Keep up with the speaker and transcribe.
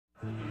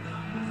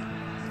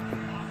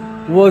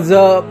What's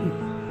up?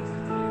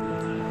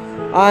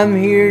 I'm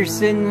here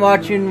sitting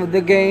watching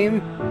the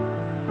game,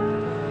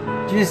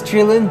 just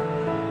chilling,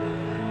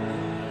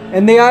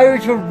 and the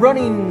Irish are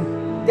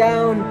running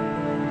down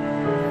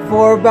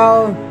for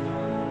about,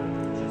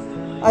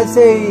 I'd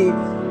say,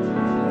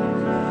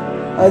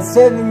 a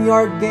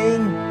 7-yard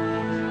gain,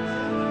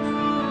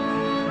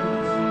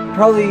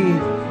 probably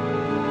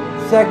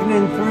 2nd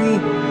and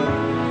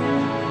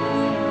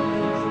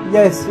 3.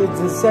 Yes, it's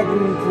a 2nd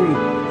and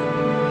 3.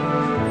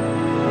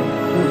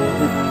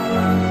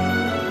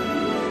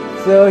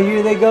 So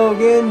here they go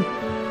again.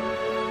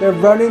 They're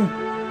running.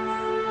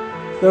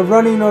 They're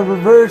running a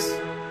reverse.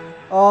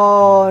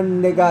 Oh,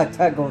 and they got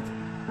tackled.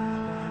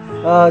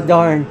 Oh,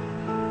 darn.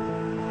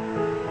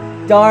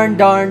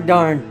 Darn.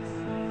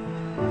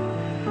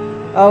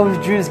 I was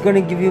just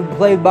gonna give you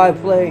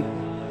play-by-play.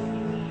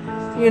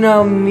 You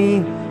know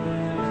me.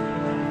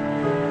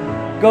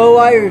 Go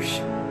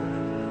Irish.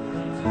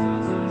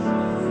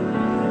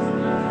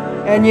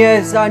 And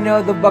yes, I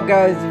know the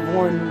Buckeyes have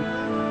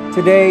won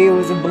today. It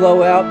was a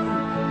blowout.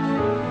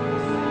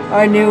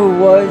 I knew it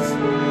was.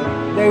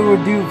 They were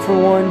due for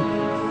one.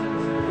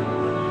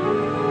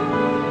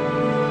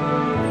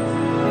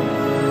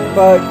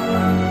 But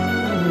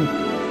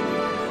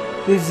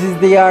this is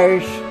the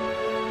Irish.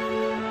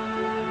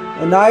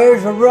 And the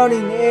Irish are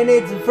running, and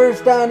it's a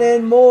first down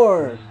and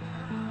more.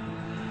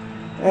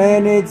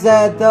 And it's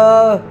at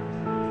the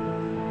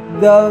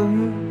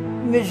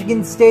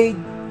Michigan State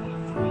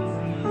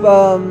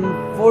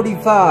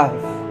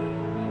 45.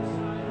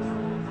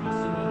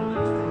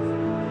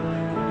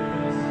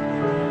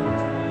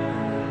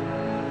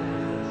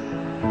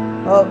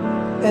 Oh,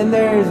 and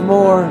there's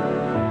more.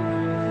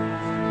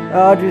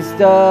 I'll just,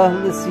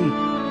 let's see.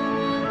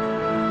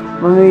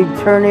 Let me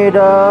turn it,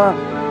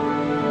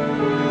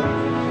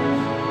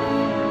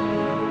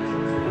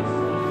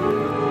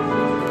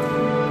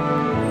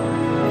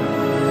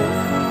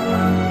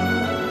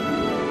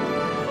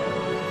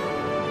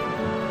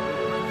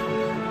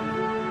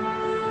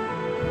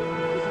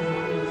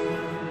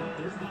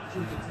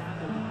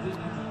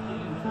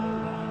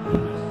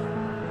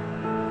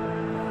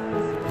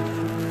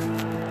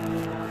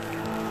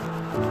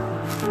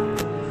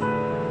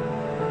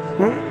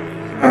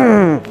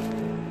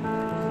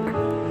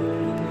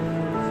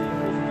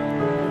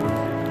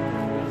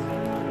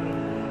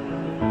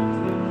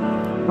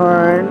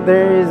 Alright,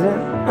 there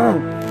isn't.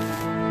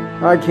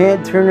 I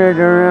can't turn it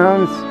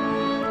around,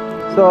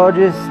 so I'll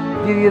just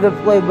give you the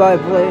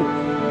play-by-play.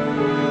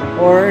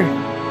 Or,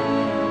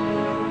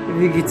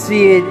 if you could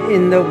see it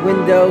in the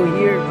window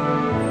here.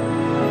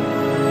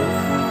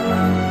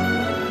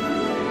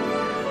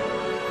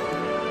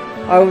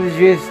 I was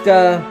just,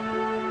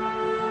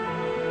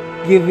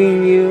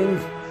 giving you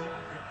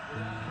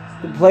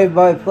the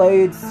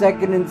play-by-play. It's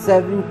 2nd and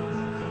 7.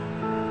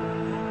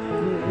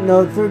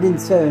 No, 3rd and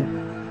 7.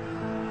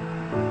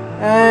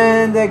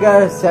 And they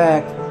got a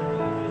sack.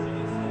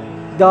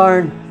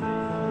 Darn.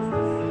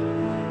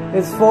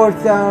 It's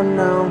 4th down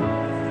now.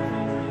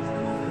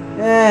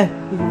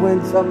 You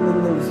win some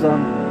and lose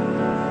some.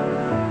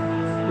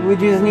 We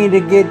just need to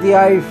get the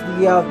Irish to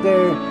be out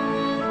there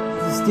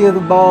to steal the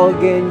ball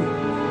again.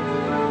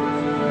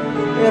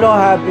 It'll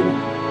happen.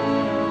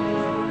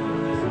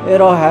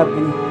 It'll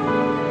happen.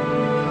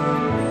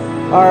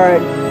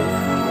 Alright.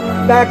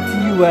 Back to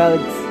you,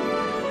 Alex.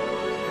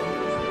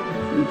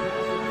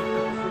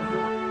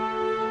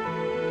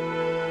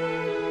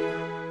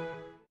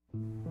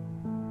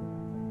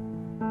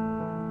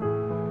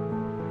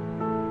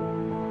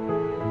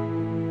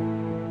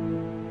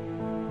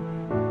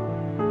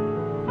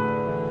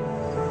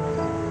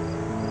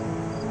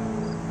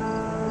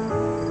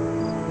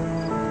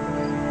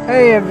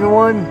 Hey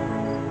everyone,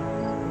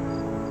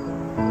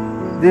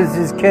 this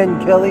is Ken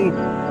Kelly,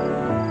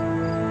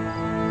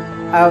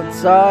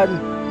 outside,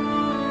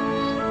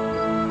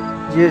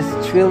 just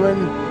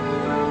chilling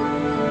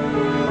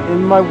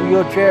in my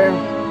wheelchair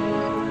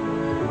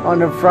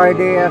on a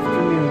Friday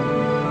afternoon.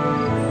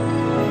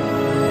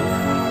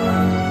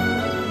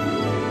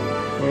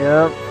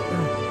 Yep.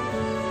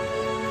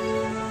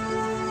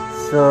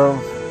 So,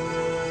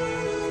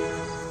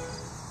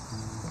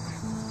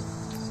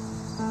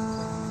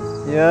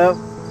 yep,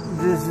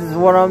 this is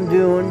what I'm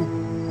doing.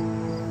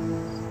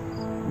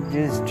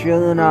 Just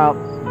chilling out.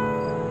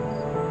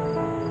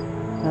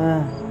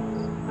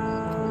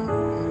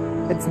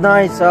 It's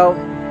nice out.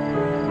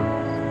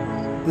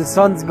 The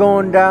sun's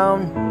going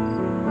down.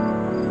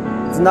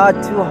 It's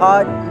not too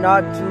hot,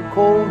 not too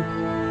cold.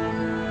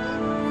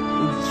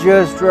 It's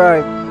just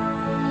right.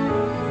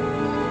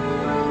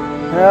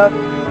 Yep.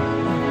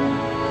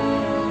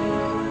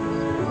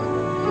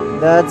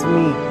 That's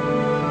me.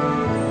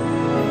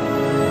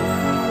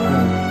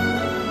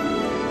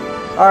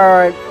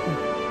 Alright.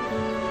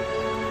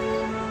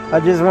 I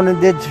just wanted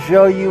to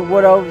show you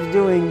what I was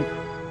doing.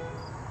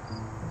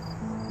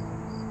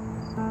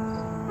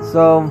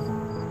 So,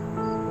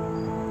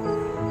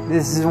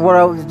 this is what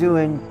I was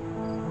doing.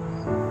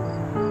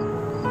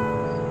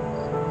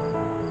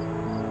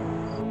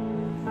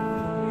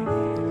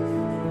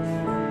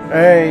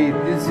 Hey,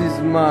 this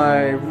is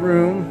my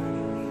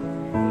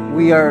room.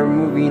 We are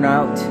moving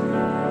out.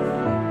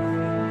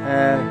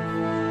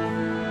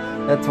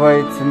 That's why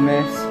it's a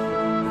mess.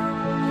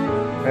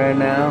 Right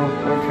now,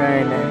 we're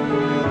trying to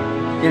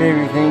get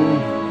everything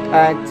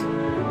packed,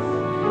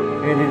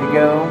 ready to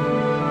go.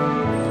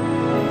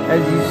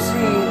 As you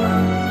see,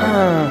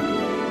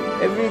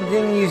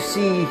 everything you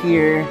see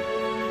here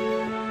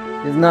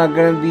is not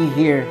gonna be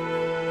here.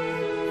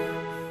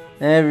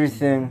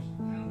 Everything.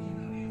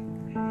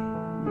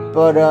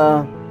 But,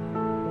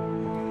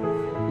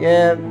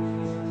 yeah,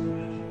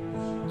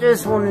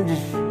 just wanted to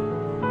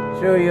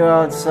show you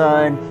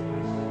outside.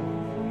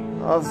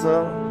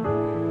 Also,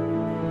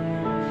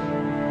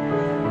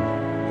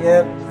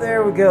 yep,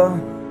 there we go.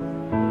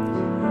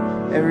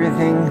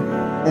 Everything.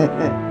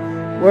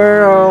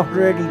 We're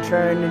already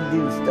trying to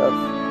do stuff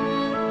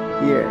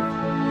here.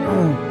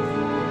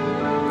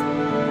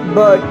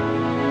 But,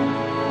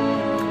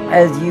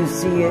 as you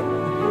see it,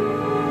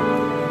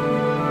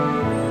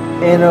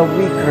 in a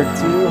week or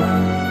two,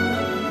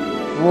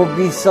 we'll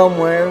be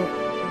somewhere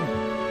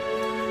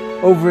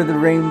over the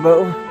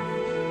rainbow.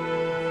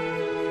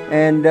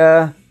 And,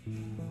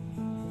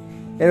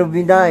 it'll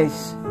be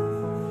nice.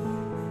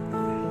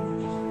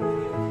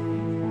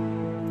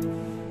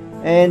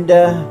 And,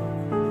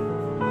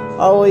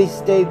 always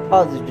stay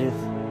positive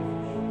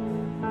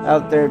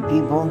out there,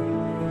 people.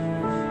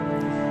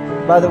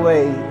 By the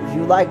way, if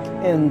you like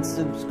and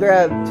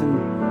subscribe to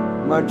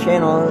my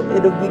channel,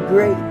 it'll be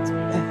great.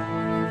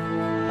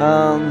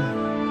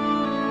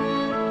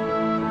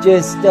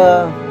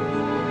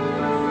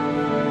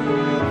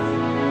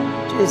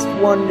 Just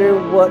wonder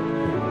what.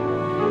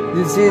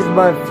 This is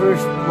my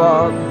first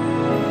vlog,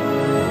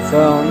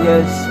 so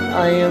yes,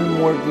 I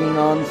am working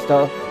on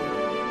stuff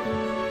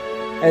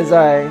as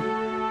I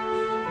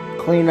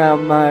clean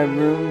out my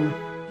room,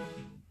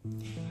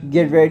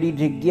 get ready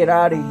to get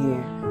out of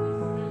here,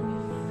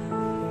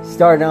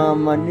 start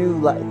on my new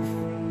life.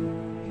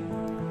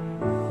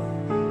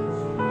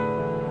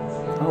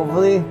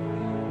 Hopefully,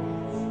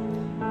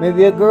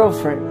 maybe a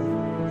girlfriend.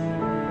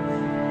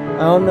 I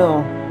don't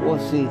know, we'll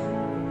see.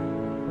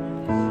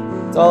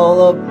 It's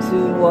all up to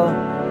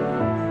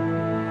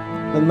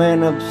the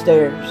man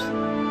upstairs.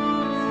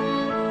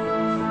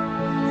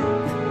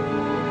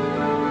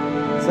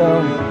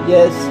 So,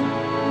 yes,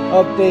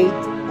 update,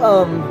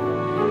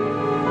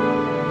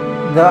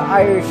 the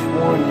Irish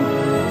won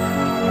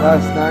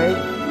last night.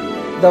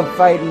 The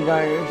Fighting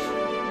Irish.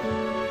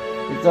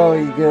 It's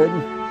always good.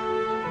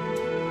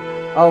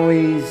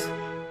 Always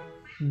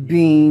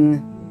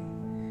being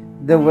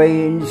the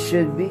way it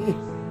should be.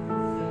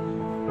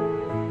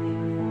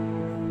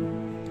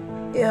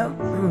 Yeah.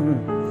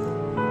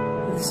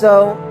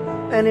 So,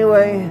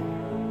 anyway,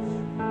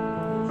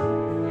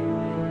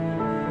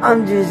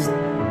 I'm just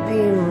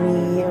being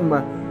me in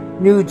my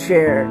new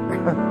chair.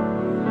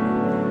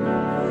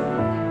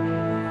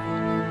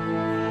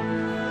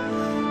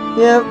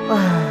 Yep.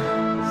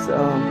 So,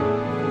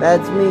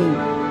 that's me.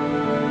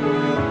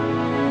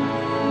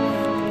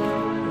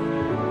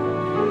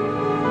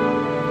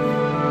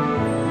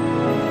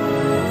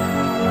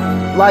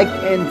 Like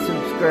and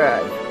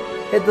subscribe.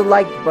 Hit the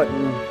like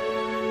button.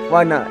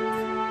 Why not?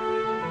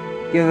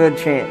 Give it a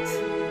chance.